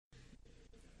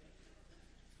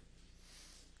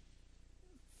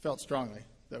felt strongly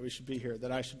that we should be here,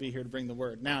 that I should be here to bring the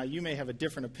word. Now, you may have a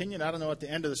different opinion. I don't know at the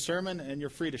end of the sermon, and you're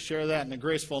free to share that in a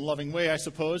graceful and loving way, I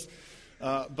suppose.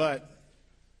 But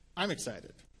I'm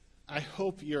excited. I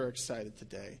hope you're excited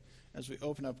today as we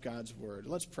open up God's word.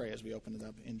 Let's pray as we open it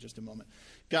up in just a moment.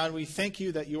 God, we thank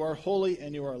you that you are holy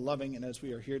and you are loving, and as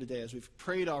we are here today, as we've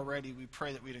prayed already, we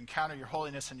pray that we'd encounter your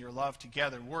holiness and your love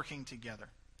together, working together.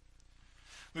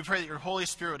 We pray that your Holy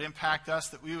Spirit would impact us,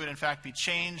 that we would in fact be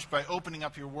changed by opening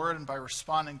up your word and by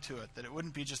responding to it, that it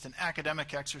wouldn't be just an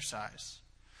academic exercise,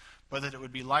 but that it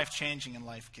would be life-changing and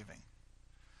life-giving.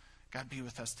 God, be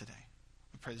with us today.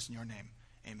 We pray this in your name.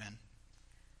 Amen.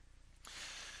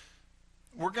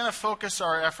 We're going to focus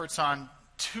our efforts on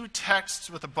two texts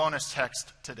with a bonus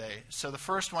text today. So the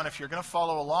first one, if you're going to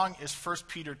follow along, is 1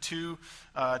 Peter 2,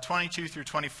 22 through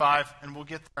 25, and we'll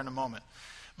get there in a moment.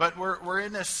 But we're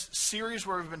in this series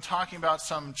where we've been talking about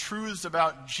some truths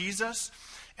about Jesus,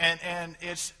 and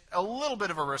it's a little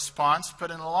bit of a response,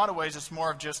 but in a lot of ways it's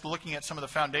more of just looking at some of the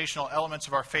foundational elements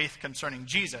of our faith concerning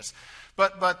Jesus.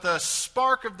 But the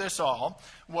spark of this all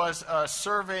was a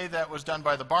survey that was done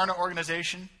by the Barna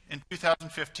Organization in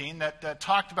 2015 that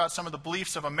talked about some of the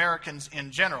beliefs of Americans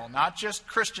in general, not just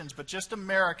Christians, but just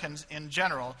Americans in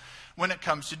general when it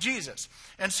comes to Jesus.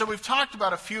 And so we've talked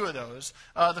about a few of those.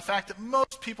 The fact that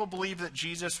most people believe that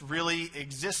Jesus really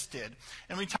existed.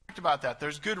 And we talked about that.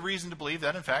 There's good reason to believe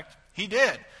that, in fact, he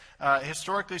did.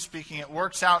 Historically speaking, it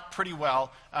works out pretty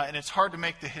well, and it's hard to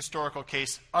make the historical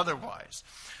case otherwise.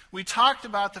 We talked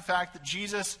about the fact that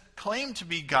Jesus claimed to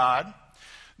be God,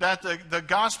 that the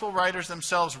gospel writers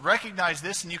themselves recognize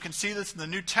this, and you can see this in the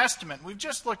New Testament. We've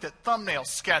just looked at thumbnail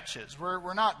sketches.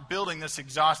 We're not building this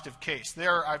exhaustive case.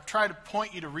 I've tried to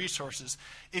point you to resources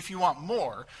if you want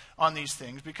more on these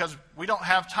things, because we don't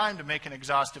have time to make an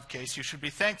exhaustive case. You should be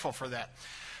thankful for that.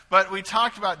 But we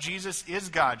talked about Jesus is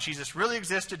God. Jesus really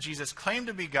existed. Jesus claimed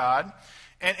to be God.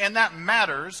 And that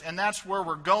matters, and that's where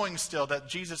we're going still, that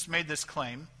Jesus made this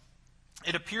claim.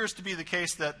 It appears to be the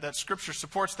case that Scripture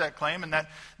supports that claim, and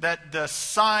that the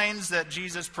signs that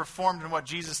Jesus performed and what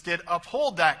Jesus did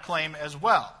uphold that claim as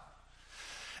well.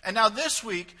 And now this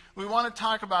week, we want to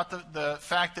talk about the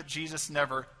fact that Jesus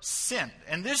never sinned.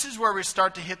 And this is where we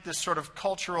start to hit this sort of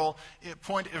cultural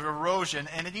point of erosion,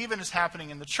 and it even is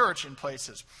happening in the church in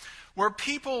places, where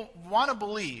people want to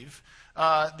believe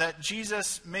that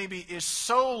Jesus maybe is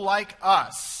so like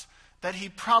us that he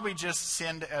probably just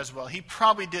sinned as well. He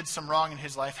probably did some wrong in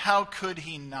his life. How could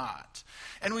he not?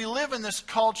 And we live in this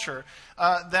culture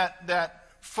that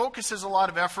focuses a lot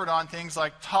of effort on things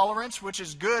like tolerance, which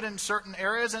is good in certain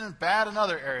areas and bad in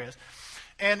other areas.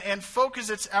 And focus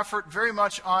its effort very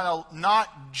much on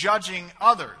not judging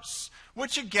others,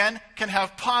 which again can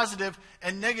have positive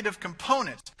and negative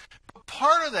components. But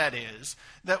part of that is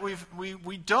that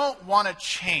we don't want to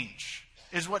change,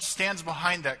 is what stands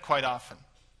behind that quite often.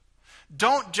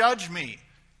 Don't judge me.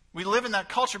 We live in that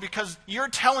culture because you're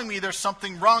telling me there's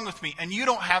something wrong with me, and you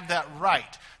don't have that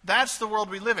right. That's the world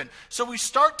we live in. So we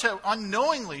start to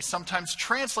unknowingly sometimes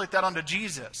translate that onto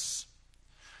Jesus.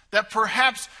 That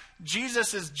perhaps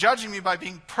Jesus is judging me by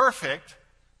being perfect,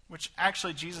 which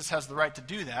actually Jesus has the right to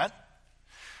do that,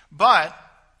 but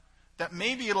that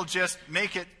maybe it'll just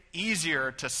make it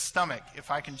easier to stomach if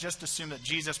I can just assume that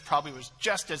Jesus probably was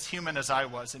just as human as I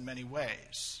was in many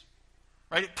ways.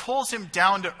 Right? It pulls him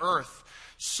down to earth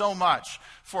so much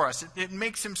for us. It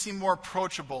makes him seem more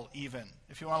approachable even,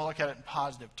 if you want to look at it in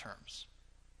positive terms.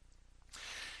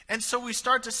 And so we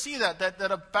start to see that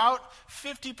about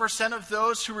 50% of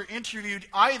those who were interviewed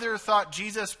either thought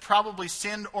Jesus probably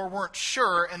sinned or weren't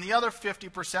sure, and the other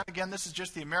 50%, again, this is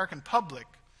just the American public,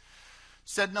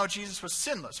 said no, Jesus was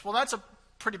sinless. Well, that's a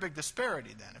pretty big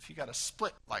disparity then, if you got a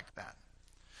split like that.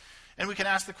 And we can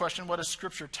ask the question, what does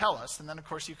Scripture tell us? And then, of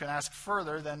course, you can ask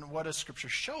further, then what does Scripture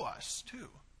show us, too,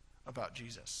 about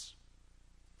Jesus?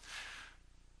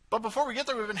 But before we get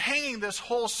there, we've been hanging this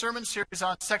whole sermon series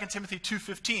on 2 Timothy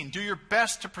 2:15. Do your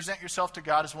best to present yourself to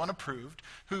God as one approved,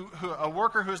 a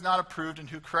worker who is not approved and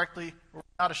who correctly, or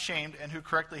not ashamed, and who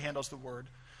correctly handles the word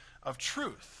of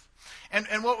truth.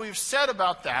 And what we've said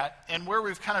about that, and where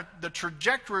we've kind of, the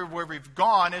trajectory of where we've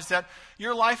gone, is that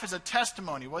your life is a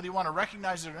testimony, whether you want to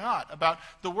recognize it or not, about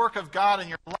the work of God in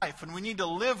your life. And we need to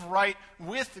live right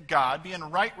with God, be in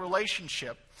right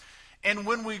relationship. And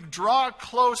when we draw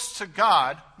close to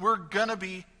God, we're going to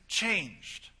be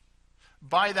changed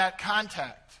by that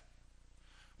contact.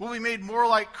 We'll be made more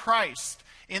like Christ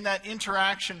in that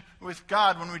interaction with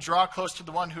God when we draw close to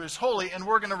the one who is holy, and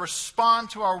we're going to respond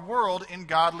to our world in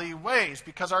godly ways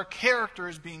because our character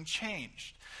is being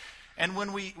changed. And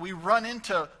when we run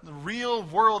into the real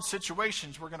world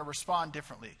situations, we're going to respond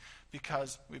differently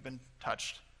because we've been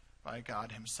touched by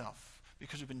God himself,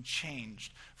 because we've been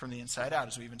changed from the inside out,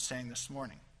 as we've been saying this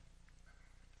morning.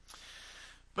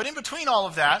 But in between all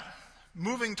of that,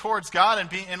 moving towards God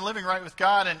and living right with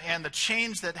God and the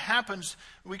change that happens,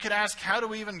 we could ask, how do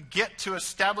we even get to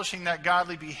establishing that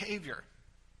godly behavior?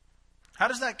 How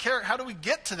do we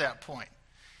get to that point?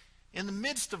 In the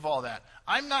midst of all that,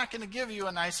 I'm not going to give you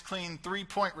a nice, clean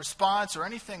 3-point response or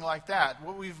anything like that.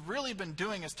 What we've really been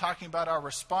doing is talking about our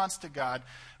response to God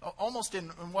almost in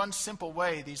one simple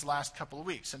way these last couple of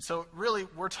weeks. And so really,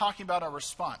 we're talking about our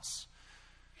response.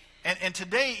 And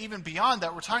today, even beyond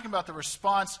that, we're talking about the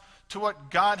response to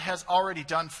what God has already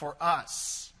done for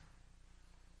us.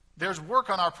 There's work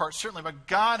on our part, certainly, but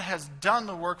God has done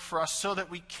the work for us so that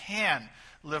we can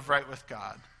live right with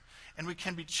God. And we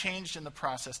can be changed in the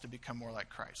process to become more like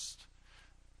Christ.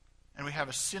 And we have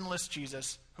a sinless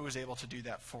Jesus who is able to do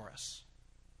that for us.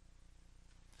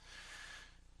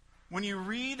 When you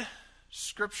read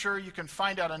Scripture, you can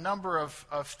find out a number of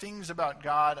things about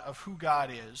God, of who God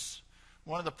is.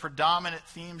 One of the predominant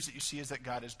themes that you see is that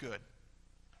God is good.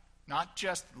 Not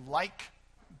just like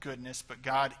goodness, but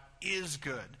God is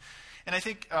good. And I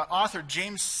think author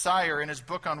James Sire, in his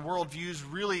book on worldviews,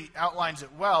 really outlines it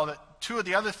well, that two of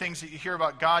the other things that you hear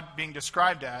about God being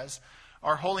described as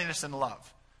are holiness and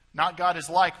love. Not God is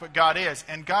like, but God is.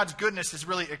 And God's goodness is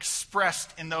really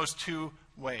expressed in those two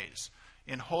ways,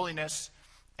 in holiness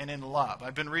and in love.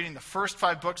 I've been reading the first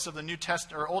 5 books of the New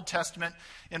Testament or Old Testament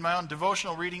in my own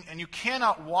devotional reading, and you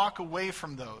cannot walk away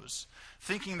from those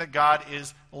thinking that God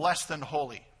is less than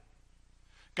holy.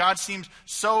 God seems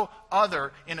so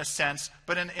other in a sense,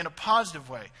 but in a positive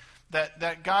way.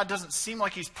 That God doesn't seem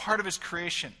like he's part of his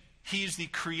creation. He's the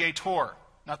creator,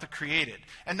 not the created.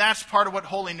 And that's part of what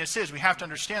holiness is. We have to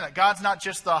understand that. God's not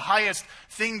just the highest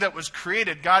thing that was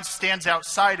created. God stands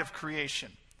outside of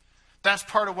creation. That's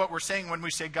part of what we're saying when we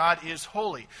say God is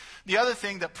holy. The other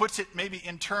thing that puts it maybe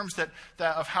in terms that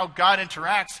of how God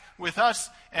interacts with us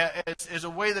is a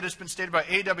way that has been stated by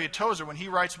A.W. Tozer when he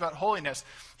writes about holiness.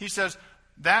 He says,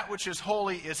 that which is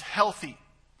holy is healthy.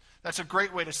 That's a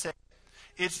great way to say it.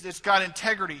 It's got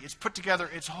integrity. It's put together.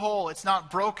 It's whole. It's not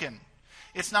broken.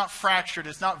 It's not fractured.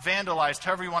 It's not vandalized,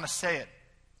 however you want to say it.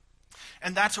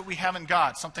 And that's what we have in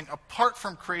God. Something apart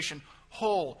from creation,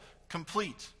 whole,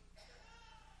 complete,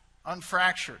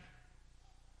 unfractured.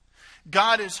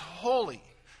 God is holy.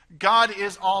 God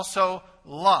is also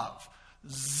love.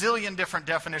 Zillion different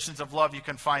definitions of love you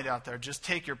can find out there. Just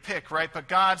take your pick, right? But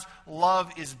God's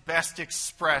love is best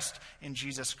expressed in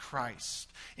Jesus Christ,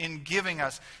 in giving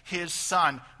us his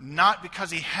Son, not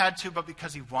because he had to, but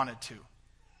because he wanted to.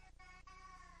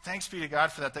 Thanks be to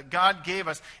God for that God gave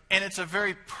us. And it's a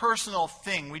very personal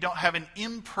thing. We don't have an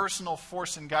impersonal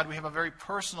force in God. We have a very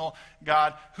personal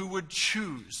God who would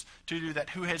choose to do that,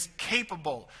 who is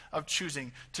capable of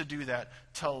choosing to do that,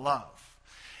 to love.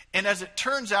 And as it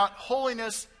turns out,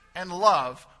 holiness and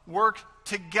love work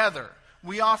together.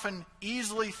 We often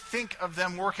easily think of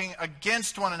them working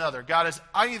against one another. God is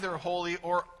either holy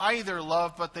or either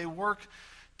love, but they work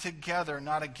together,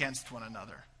 not against one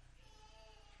another.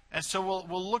 And so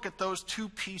we'll look at those two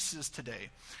pieces today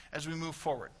as we move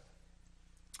forward.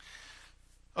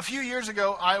 A few years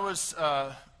ago, I was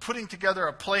putting together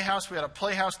a playhouse. We had a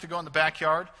playhouse to go in the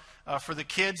backyard for the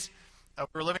kids. We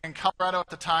were living in Colorado at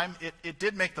the time. It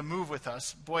did make the move with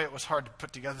us. Boy, it was hard to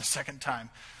put together the second time.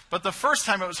 But the first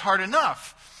time, it was hard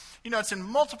enough. You know, it's in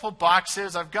multiple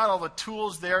boxes. I've got all the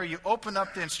tools there. You open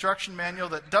up the instruction manual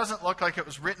that doesn't look like it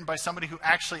was written by somebody who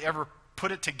actually ever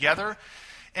put it together.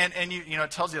 And you know,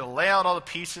 it tells you to lay out all the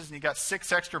pieces, and you got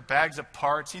 6 extra bags of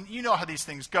parts. And you know how these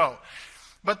things go.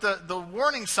 But the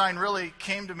warning sign really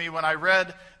came to me when I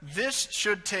read, this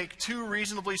should take 2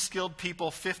 reasonably skilled people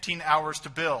 15 hours to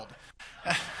build.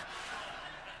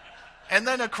 And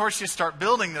then, of course, you start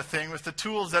building the thing with the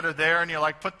tools that are there, and you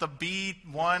like put the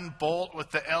B1 bolt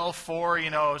with the L4, you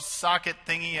know, socket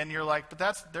thingy, and you're like,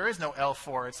 but there is no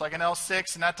L4. It's like an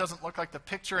L6, and that doesn't look like the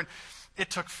picture. And it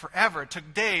took forever. It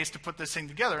took days to put this thing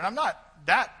together. And I'm not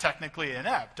that technically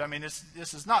inept. I mean,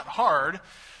 this is not hard.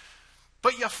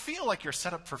 But you feel like you're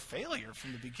set up for failure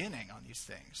from the beginning on these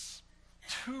things.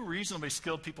 2 reasonably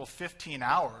skilled people, 15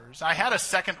 hours. I had a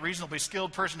second reasonably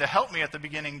skilled person to help me at the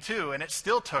beginning too, and it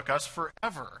still took us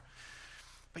forever.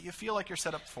 But you feel like you're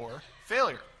set up for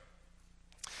failure.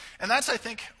 And that's, I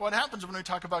think, what happens when we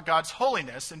talk about God's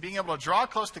holiness and being able to draw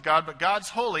close to God, but God's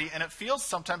holy, and it feels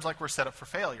sometimes like we're set up for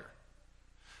failure.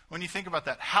 When you think about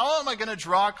that, how am I going to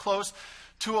draw close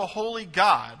to a holy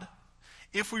God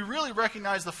if we really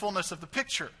recognize the fullness of the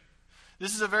picture?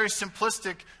 This is a very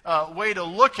simplistic way to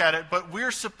look at it, but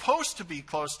we're supposed to be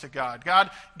close to God.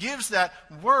 God gives that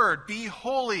word, be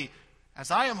holy as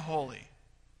I am holy.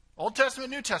 Old Testament,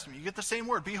 New Testament, you get the same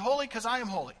word. Be holy because I am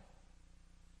holy.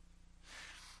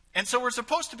 And so we're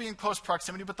supposed to be in close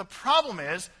proximity, but the problem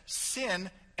is sin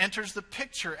enters the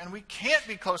picture, and we can't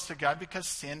be close to God because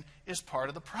sin is part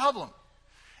of the problem.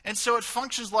 And so it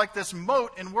functions like this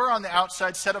moat, and we're on the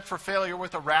outside set up for failure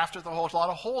with a raft with a whole lot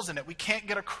of holes in it. We can't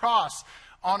get across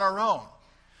on our own.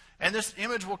 And this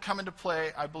image will come into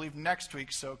play, I believe, next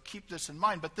week, so keep this in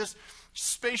mind. But this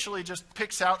spatially just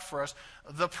picks out for us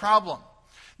the problem.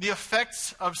 The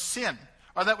effects of sin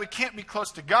are that we can't be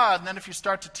close to God, and then if you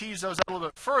start to tease those out a little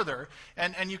bit further,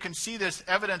 and you can see this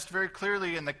evidenced very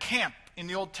clearly in the camp in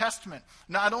the Old Testament.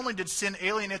 Not only did sin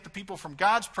alienate the people from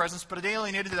God's presence, but it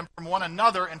alienated them from one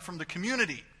another and from the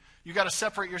community. You've got to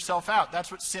separate yourself out. That's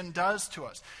what sin does to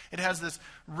us. It has this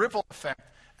ripple effect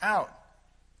out.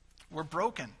 We're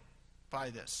broken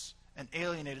by this and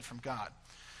alienated from God.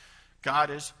 God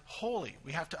is holy.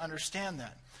 We have to understand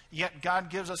that. Yet God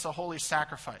gives us a holy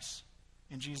sacrifice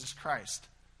in Jesus Christ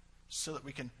so that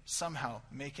we can somehow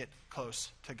make it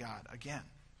close to God again.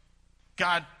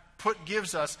 God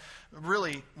gives us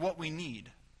really what we need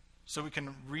so we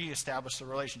can reestablish the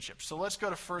relationship. So let's go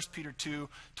to 1 Peter 2,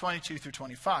 22 through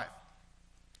 25.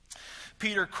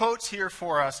 Peter quotes here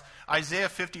for us Isaiah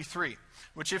 53,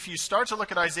 which if you start to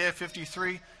look at Isaiah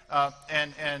 53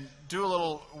 and do a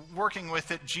little working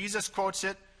with it, Jesus quotes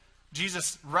it,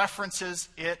 Jesus references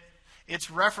it.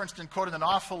 It's referenced and quoted an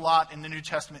awful lot in the New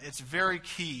Testament. It's very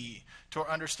key to our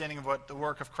understanding of what the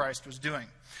work of Christ was doing.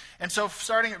 And so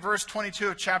starting at verse 22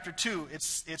 of chapter 2,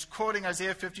 it's quoting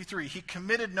Isaiah 53. He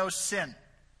committed no sin,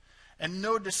 and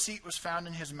no deceit was found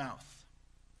in his mouth.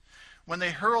 When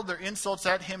they hurled their insults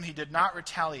at him, he did not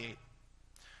retaliate.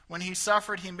 When he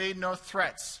suffered, he made no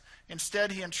threats.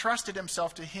 Instead, he entrusted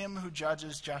himself to him who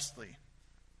judges justly.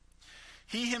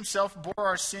 He himself bore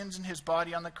our sins in his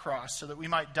body on the cross so that we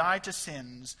might die to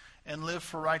sins and live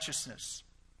for righteousness.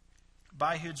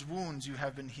 By his wounds you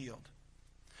have been healed.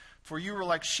 For you were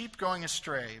like sheep going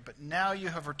astray, but now you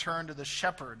have returned to the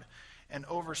shepherd and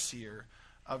overseer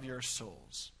of your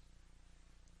souls.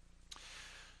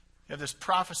 You have this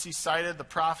prophecy cited. The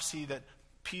prophecy that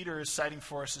Peter is citing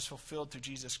for us is fulfilled through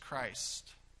Jesus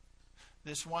Christ.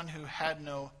 This one who had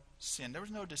no sin. There was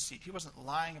no deceit. He wasn't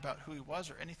lying about who he was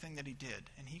or anything that he did.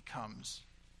 And he comes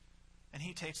and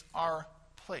he takes our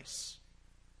place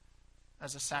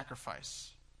as a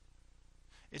sacrifice.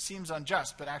 It seems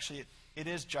unjust, but actually it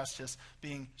is justice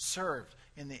being served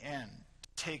in the end. To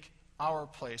take our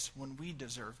place when we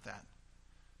deserve that.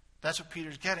 That's what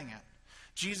Peter's getting at.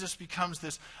 Jesus becomes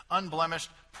this unblemished,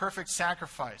 perfect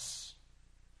sacrifice.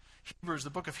 Hebrews,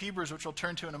 the book of Hebrews, which we'll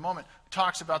turn to in a moment,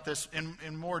 talks about this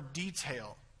in more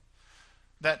detail.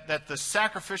 That the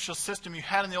sacrificial system you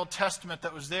had in the Old Testament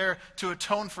that was there to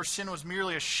atone for sin was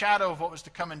merely a shadow of what was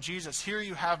to come in Jesus. Here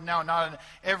you have now not an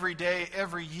every day,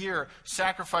 every year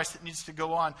sacrifice that needs to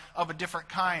go on of a different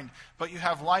kind, but you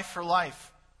have life for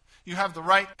life. You have the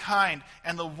right kind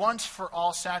and the once for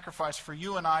all sacrifice for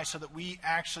you and I so that we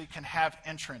actually can have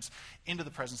entrance into the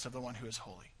presence of the one who is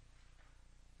holy.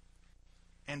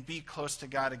 And be close to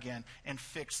God again and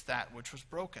fix that which was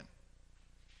broken.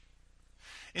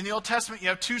 In the Old Testament, you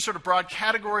have two sort of broad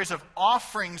categories of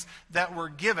offerings that were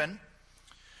given.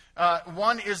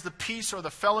 One is the peace or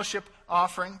the fellowship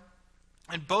offering,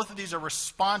 and both of these are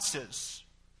responses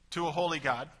to a holy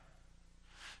God,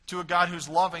 to a God who's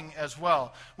loving as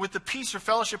well. With the peace or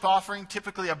fellowship offering,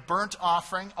 typically a burnt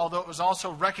offering, although it was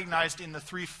also recognized in the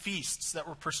 3 feasts that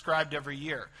were prescribed every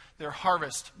year. They're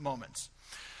harvest moments.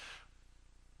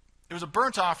 It was a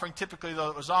burnt offering, typically,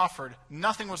 though it was offered.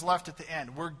 Nothing was left at the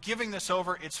end. We're giving this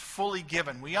over. It's fully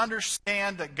given. We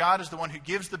understand that God is the one who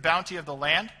gives the bounty of the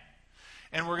land,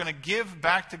 and we're going to give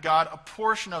back to God a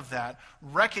portion of that,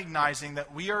 recognizing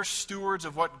that we are stewards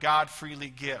of what God freely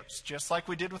gives. Just like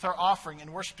we did with our offering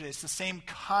in worship today. It's the same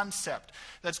concept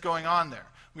that's going on there.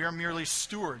 We are merely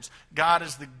stewards. God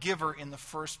is the giver in the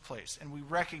first place, and we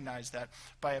recognize that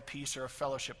by a peace or a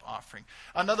fellowship offering.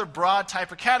 Another broad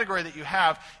type of category that you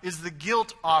have is the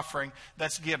guilt offering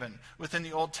that's given within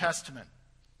the Old Testament.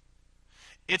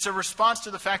 It's a response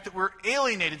to the fact that we're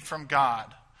alienated from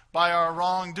God by our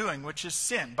wrongdoing, which is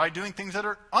sin, by doing things that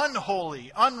are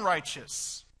unholy,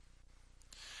 unrighteous.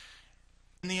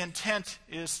 And the intent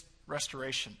is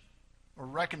restoration or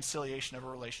reconciliation of a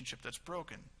relationship that's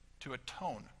broken. To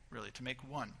atone, really, to make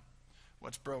one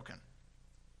what's broken.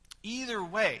 Either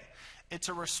way, it's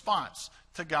a response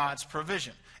to God's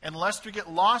provision. And lest we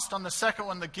get lost on the second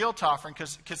one, the guilt offering,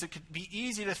 because it could be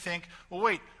easy to think, well,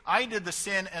 wait, I did the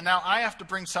sin, and now I have to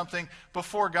bring something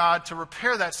before God to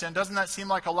repair that sin. Doesn't that seem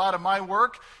like a lot of my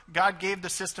work? God gave the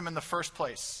system in the first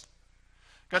place.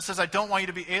 God says, I don't want you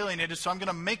to be alienated, so I'm going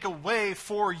to make a way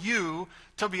for you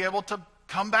to be able to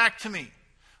come back to me.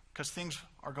 Because things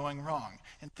are going wrong,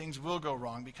 and things will go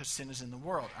wrong because sin is in the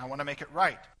world. I want to make it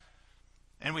right.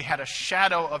 And we had a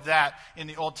shadow of that in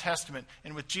the Old Testament.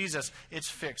 And with Jesus, it's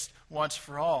fixed once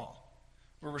for all.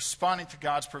 We're responding to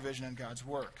God's provision and God's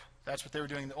work. That's what they were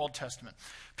doing in the Old Testament.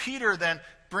 Peter then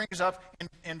brings up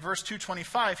in verse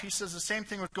 225, he says the same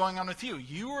thing was going on with you.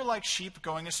 You were like sheep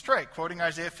going astray, quoting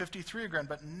Isaiah 53 again,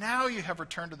 but now you have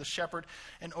returned to the shepherd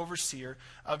and overseer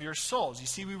of your souls. You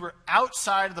see, we were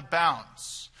outside of the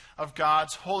bounds of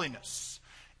God's holiness,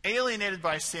 alienated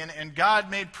by sin, and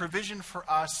God made provision for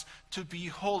us to be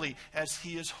holy as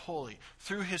he is holy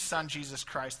through his Son, Jesus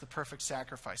Christ, the perfect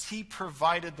sacrifice. He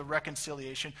provided the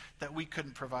reconciliation that we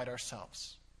couldn't provide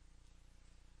ourselves.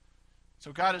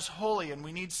 So God is holy, and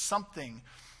we need something,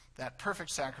 that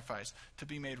perfect sacrifice, to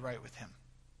be made right with him.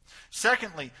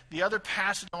 Secondly, the other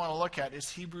passage I want to look at is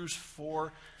Hebrews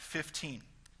 4:15.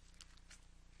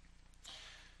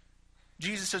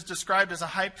 Jesus is described as a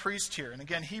high priest here. And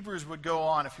again, Hebrews would go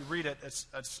on. If you read it,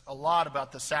 it's a lot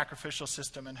about the sacrificial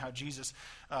system and how Jesus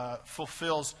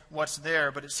fulfills what's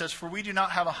there. But it says, for we do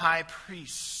not have a high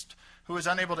priest who is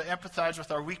unable to empathize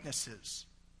with our weaknesses.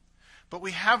 But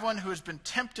we have one who has been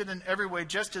tempted in every way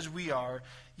just as we are,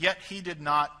 yet he did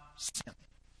not sin.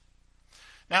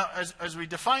 Now, as we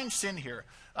define sin here,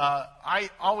 I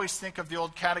always think of the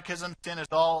old catechism. Sin is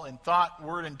all in thought,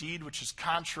 word, and deed, which is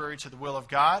contrary to the will of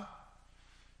God.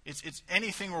 It's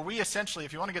anything where we essentially,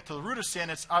 if you want to get to the root of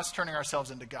sin, it's us turning ourselves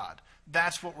into God.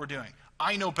 That's what we're doing.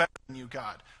 I know better than you,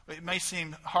 God. It may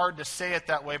seem hard to say it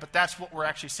that way, but that's what we're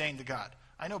actually saying to God.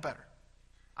 I know better.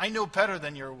 I know better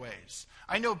than your ways.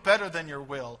 I know better than your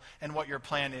will and what your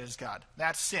plan is, God.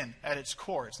 That's sin at its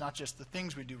core. It's not just the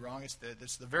things we do wrong. It's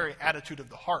the very attitude of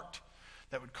the heart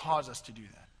that would cause us to do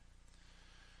that.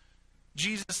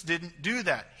 Jesus didn't do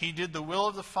that. He did the will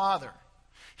of the Father.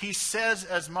 He says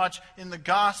as much in the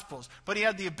Gospels, but he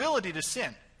had the ability to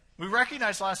sin. We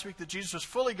recognized last week that Jesus was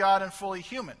fully God and fully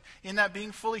human. In that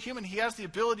being fully human, he has the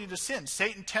ability to sin.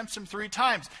 Satan tempts him 3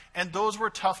 times, and those were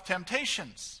tough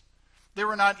temptations. They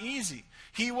were not easy.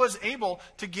 He was able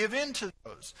to give in to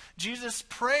those. Jesus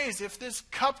prays, if this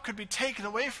cup could be taken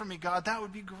away from me, God, that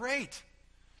would be great.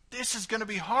 This is going to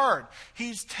be hard.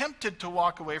 He's tempted to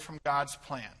walk away from God's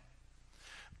plan,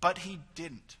 but he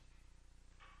didn't.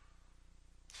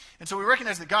 And so we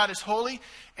recognize that God is holy,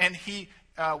 and he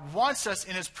wants us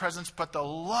in his presence, but the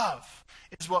love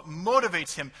is what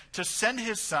motivates him to send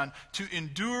his Son to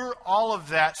endure all of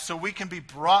that so we can be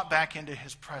brought back into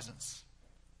his presence.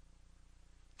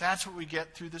 That's what we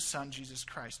get through the Son, Jesus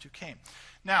Christ, who came.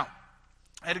 Now,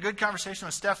 I had a good conversation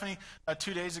with Stephanie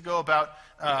 2 days ago about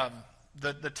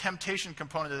the temptation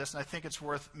component of this, and I think it's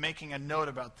worth making a note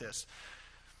about this.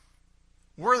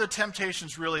 Were the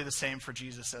temptations really the same for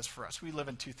Jesus as for us? We live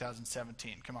in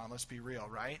 2017. Come on, let's be real,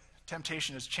 right?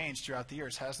 Temptation has changed throughout the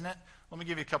years, hasn't it? Let me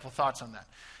give you a couple thoughts on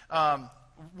that.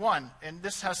 One, and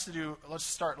this has to do, let's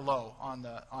start low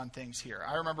on things here.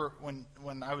 I remember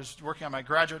when I was working on my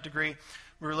graduate degree,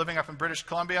 we were living up in British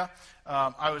Columbia.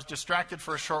 I was distracted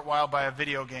for a short while by a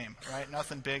video game, right?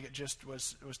 Nothing big. It just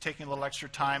was taking a little extra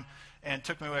time and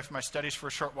took me away from my studies for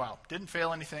a short while. Didn't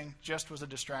fail anything, just was a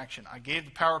distraction. I gave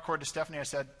the power cord to Stephanie. I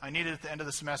said, I need it at the end of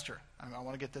the semester. I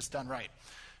want to get this done right.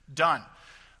 Done.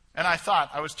 And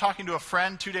I was talking to a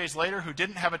friend 2 days later who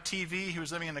didn't have a TV. He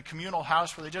was living in a communal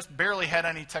house where they just barely had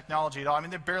any technology at all. I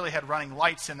mean, they barely had running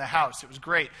lights in the house. It was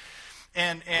great.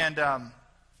 And I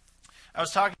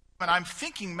was talking to him, and I'm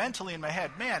thinking mentally in my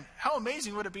head, man, how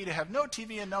amazing would it be to have no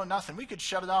TV and no nothing? We could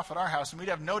shut it off at our house, and we'd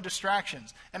have no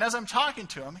distractions. And as I'm talking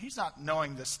to him, he's not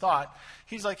knowing this thought.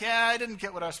 He's like, yeah, I didn't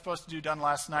get what I was supposed to do done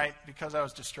last night because I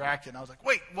was distracted. And I was like,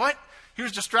 wait, what? He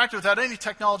was distracted without any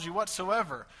technology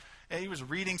whatsoever. He was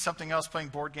reading something else, playing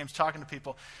board games, talking to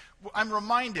people. I'm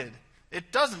reminded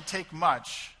it doesn't take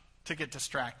much to get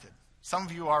distracted. Some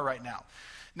of you are right now.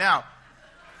 Now,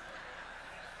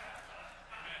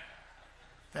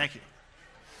 thank you.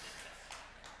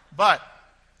 But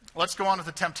let's go on with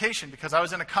the temptation, because I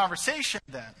was in a conversation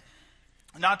then,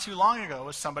 not too long ago,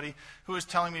 with somebody who was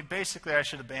telling me basically I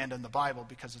should abandon the Bible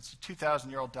because it's a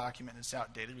 2,000-year-old document and it's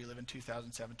outdated. We live in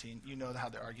 2017. You know how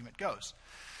the argument goes.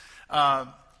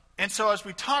 And so as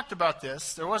we talked about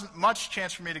this, there wasn't much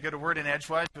chance for me to go to word in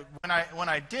edgewise, but when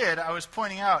I did, I was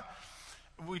pointing out,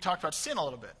 we talked about sin a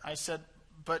little bit. I said,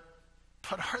 But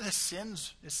is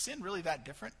sin really that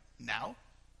different now?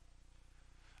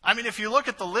 I mean, if you look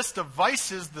at the list of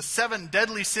vices, the 7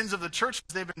 deadly sins of the church,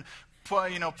 they've been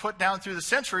put down through the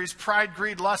centuries: pride,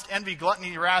 greed, lust, envy,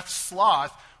 gluttony, wrath,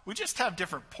 sloth. We just have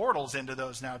different portals into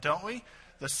those now, don't we?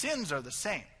 The sins are the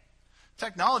same.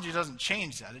 Technology doesn't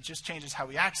change that. It just changes how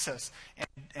we access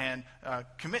and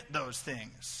commit those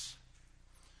things.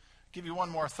 I'll give you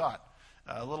one more thought,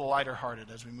 a little lighter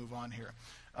hearted as we move on here.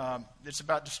 It's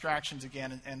about distractions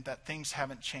again, and that things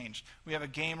haven't changed. We have a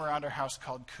game around our house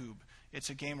called Cube. It's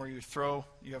a game where you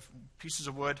have pieces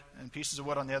of wood and pieces of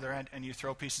wood on the other end, and you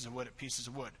throw pieces of wood at pieces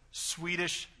of wood.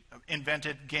 Swedish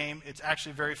invented game. It's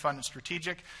actually very fun and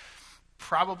strategic.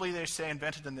 Probably, they say,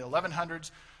 invented in the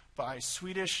 1100s by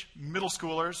Swedish middle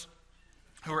schoolers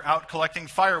who were out collecting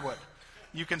firewood.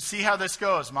 You can see how this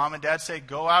goes. Mom and Dad say,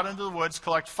 go out into the woods,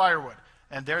 collect firewood.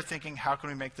 And they're thinking, how can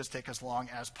we make this take as long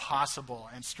as possible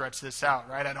and stretch this out,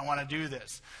 right? I don't want to do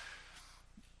this.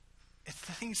 The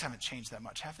things haven't changed that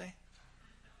much, have they?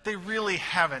 They really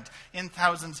haven't in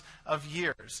thousands of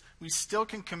years. We still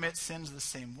can commit sins the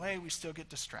same way. We still get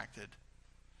distracted.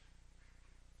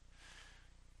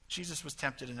 Jesus was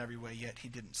tempted in every way, yet he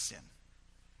didn't sin.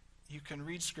 You can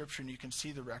read Scripture and you can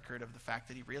see the record of the fact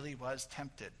that he really was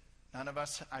tempted. None of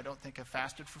us, I don't think, have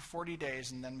fasted for 40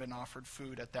 days and then been offered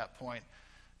food at that point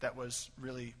that would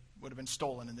have been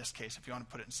stolen in this case, if you want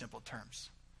to put it in simple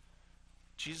terms.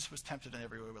 Jesus was tempted in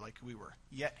every way like we were,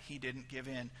 yet he didn't give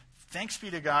in. Thanks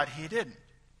be to God, he didn't.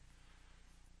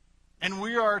 And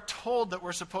we are told that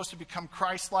we're supposed to become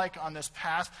Christ-like on this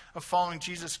path of following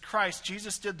Jesus Christ.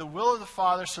 Jesus did the will of the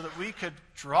Father so that we could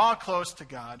draw close to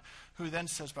God, who then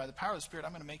says, by the power of the Spirit,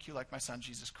 I'm going to make you like my Son,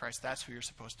 Jesus Christ. That's who you're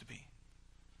supposed to be.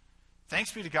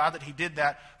 Thanks be to God that he did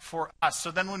that for us.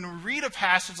 So then when we read a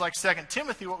passage like 2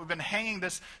 Timothy, what we've been hanging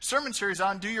this sermon series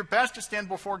on, do your best to stand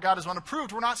before God as one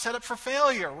approved. We're not set up for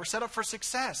failure. We're set up for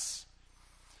success.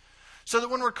 So that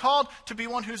when we're called to be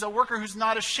one who's a worker who's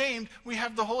not ashamed, we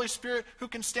have the Holy Spirit who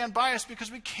can stand by us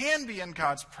because we can be in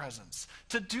God's presence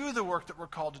to do the work that we're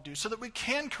called to do, so that we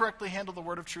can correctly handle the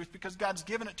word of truth because God's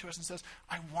given it to us and says,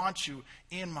 I want you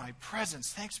in my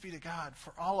presence. Thanks be to God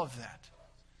for all of that.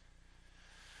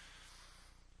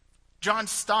 John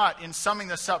Stott, in summing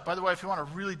this up, by the way, if you want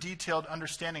a really detailed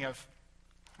understanding of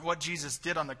what Jesus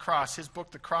did on the cross, his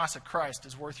book, The Cross of Christ,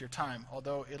 is worth your time,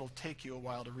 although it'll take you a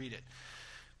while to read it.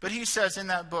 But he says in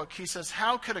that book, he says,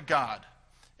 how could a God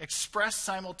express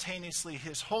simultaneously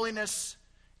his holiness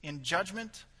in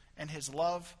judgment and his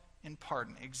love in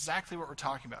pardon? Exactly what we're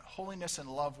talking about, holiness and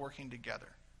love working together.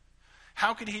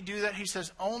 How could he do that? He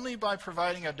says, only by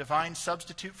providing a divine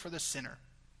substitute for the sinner.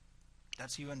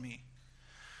 That's you and me.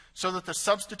 So that the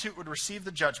substitute would receive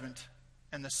the judgment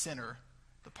and the sinner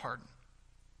the pardon.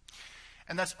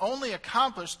 And that's only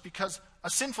accomplished because a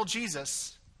sinful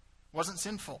Jesus wasn't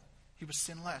sinful. He was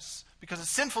sinless. Because a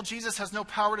sinful Jesus has no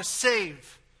power to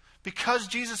save. Because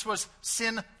Jesus was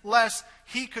sinless,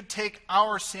 he could take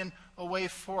our sin away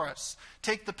for us,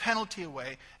 take the penalty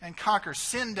away, and conquer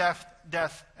sin, death,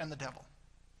 and the devil.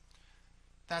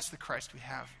 That's the Christ we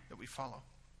have, that we follow.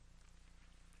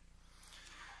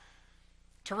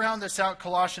 To round this out,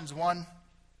 Colossians 1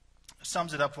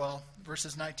 sums it up well,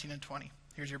 verses 19 and 20.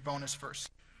 Here's your bonus verse.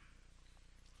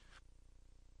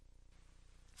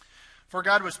 For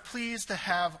God was pleased to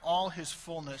have all his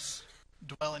fullness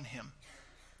dwell in him.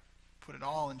 Put it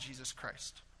all in Jesus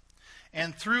Christ.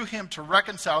 And through him to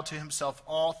reconcile to himself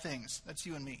all things. That's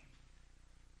you and me.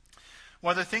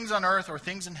 Whether things on earth or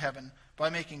things in heaven, by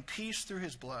making peace through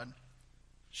his blood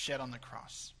shed on the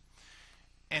cross.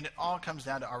 And it all comes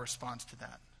down to our response to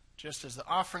that. Just as the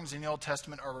offerings in the Old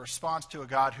Testament are a response to a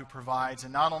God who provides,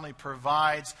 and not only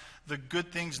provides the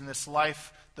good things in this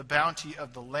life, the bounty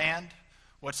of the land,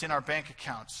 what's in our bank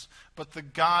accounts, but the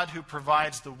God who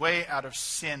provides the way out of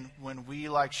sin when we,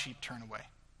 like sheep, turn away.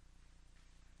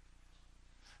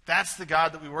 That's the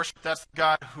God that we worship. That's the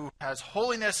God who has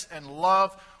holiness and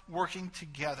love working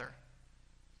together.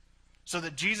 So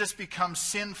that Jesus becomes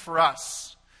sin for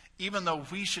us, even though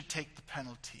we should take the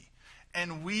penalty.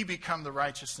 And we become the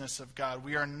righteousness of God.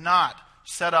 We are not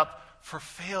set up for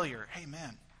failure.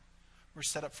 Amen. We're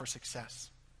set up for success.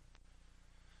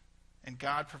 And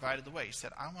God provided the way. He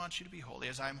said, I want you to be holy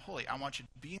as I am holy. I want you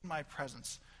to be in my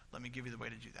presence. Let me give you the way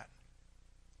to do that.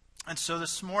 And so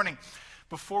this morning,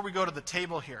 before we go to the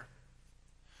table here,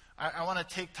 I want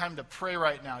to take time to pray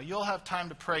right now. You'll have time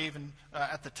to pray even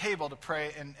at the table to pray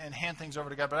and hand things over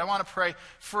to God. But I want to pray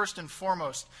first and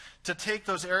foremost to take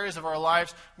those areas of our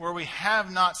lives where we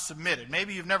have not submitted.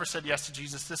 Maybe you've never said yes to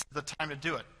Jesus. This is the time to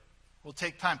do it. Will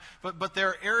take time. But there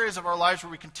are areas of our lives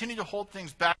where we continue to hold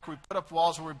things back, where we put up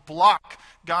walls, where we block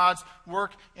God's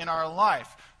work in our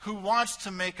life. Who wants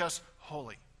to make us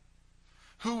holy?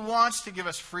 Who wants to give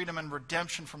us freedom and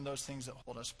redemption from those things that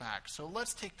hold us back? So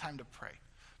let's take time to pray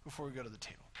before we go to the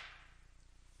table.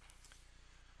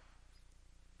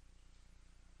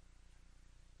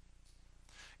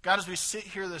 God, as we sit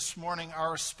here this morning,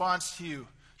 our response to you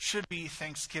should be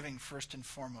thanksgiving first and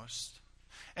foremost.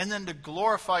 And then to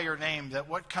glorify your name, that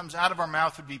what comes out of our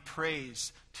mouth would be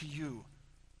praise to you.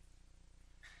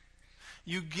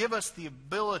 You give us the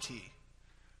ability,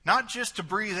 not just to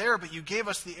breathe air, but you gave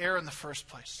us the air in the first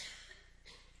place.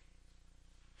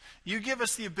 You give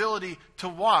us the ability to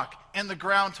walk and the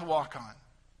ground to walk on.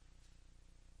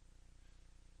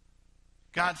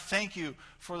 God, thank you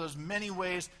for those many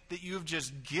ways that you've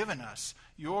just given us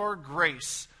your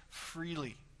grace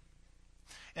freely.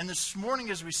 And this morning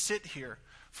as we sit here,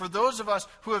 for those of us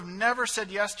who have never said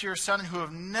yes to your Son and who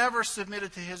have never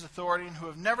submitted to his authority and who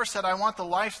have never said, I want the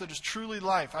life that is truly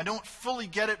life. I don't fully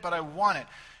get it, but I want it.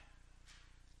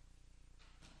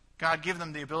 God, give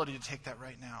them the ability to take that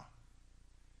right now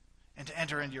and to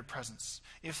enter into your presence.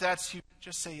 If that's you,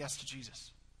 just say yes to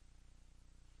Jesus.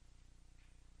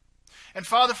 And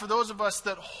Father, for those of us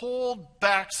that hold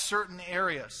back certain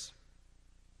areas,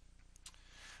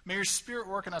 may your Spirit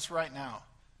work in us right now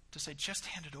to say, just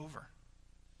hand it over.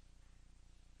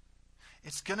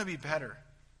 It's going to be better.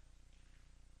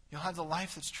 You'll have the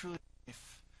life that's truly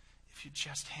life if you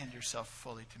just hand yourself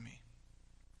fully to me.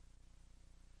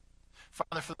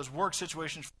 Father, for those work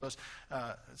situations, for those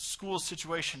school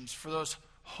situations, for those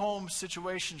home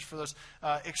situations, for those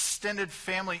extended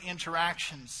family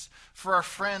interactions, for our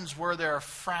friends where there are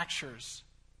fractures,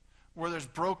 where there's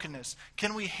brokenness,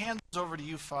 can we hand those over to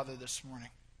you, Father, this morning?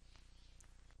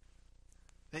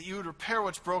 That you would repair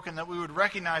what's broken, that we would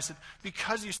recognize that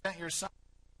because you sent your Son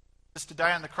to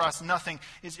die on the cross, nothing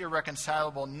is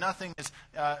irreconcilable. Nothing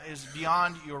is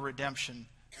beyond your redemption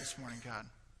this morning, God.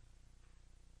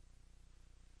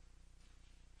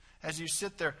 As you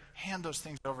sit there, hand those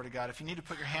things over to God. If you need to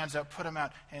put your hands out, put them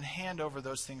out, and hand over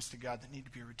those things to God that need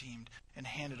to be redeemed, and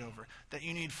hand it over, that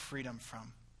you need freedom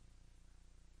from.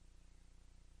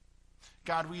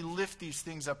 God, we lift these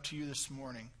things up to you this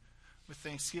morning with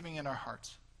thanksgiving in our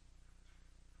hearts.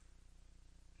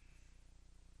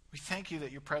 We thank you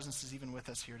that your presence is even with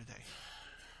us here today.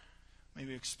 May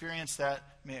we experience that.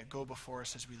 May it go before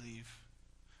us as we leave,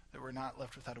 that we're not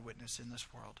left without a witness in this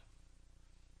world.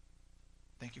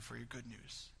 Thank you for your good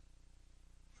news.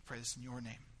 We pray this in your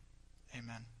name.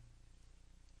 Amen.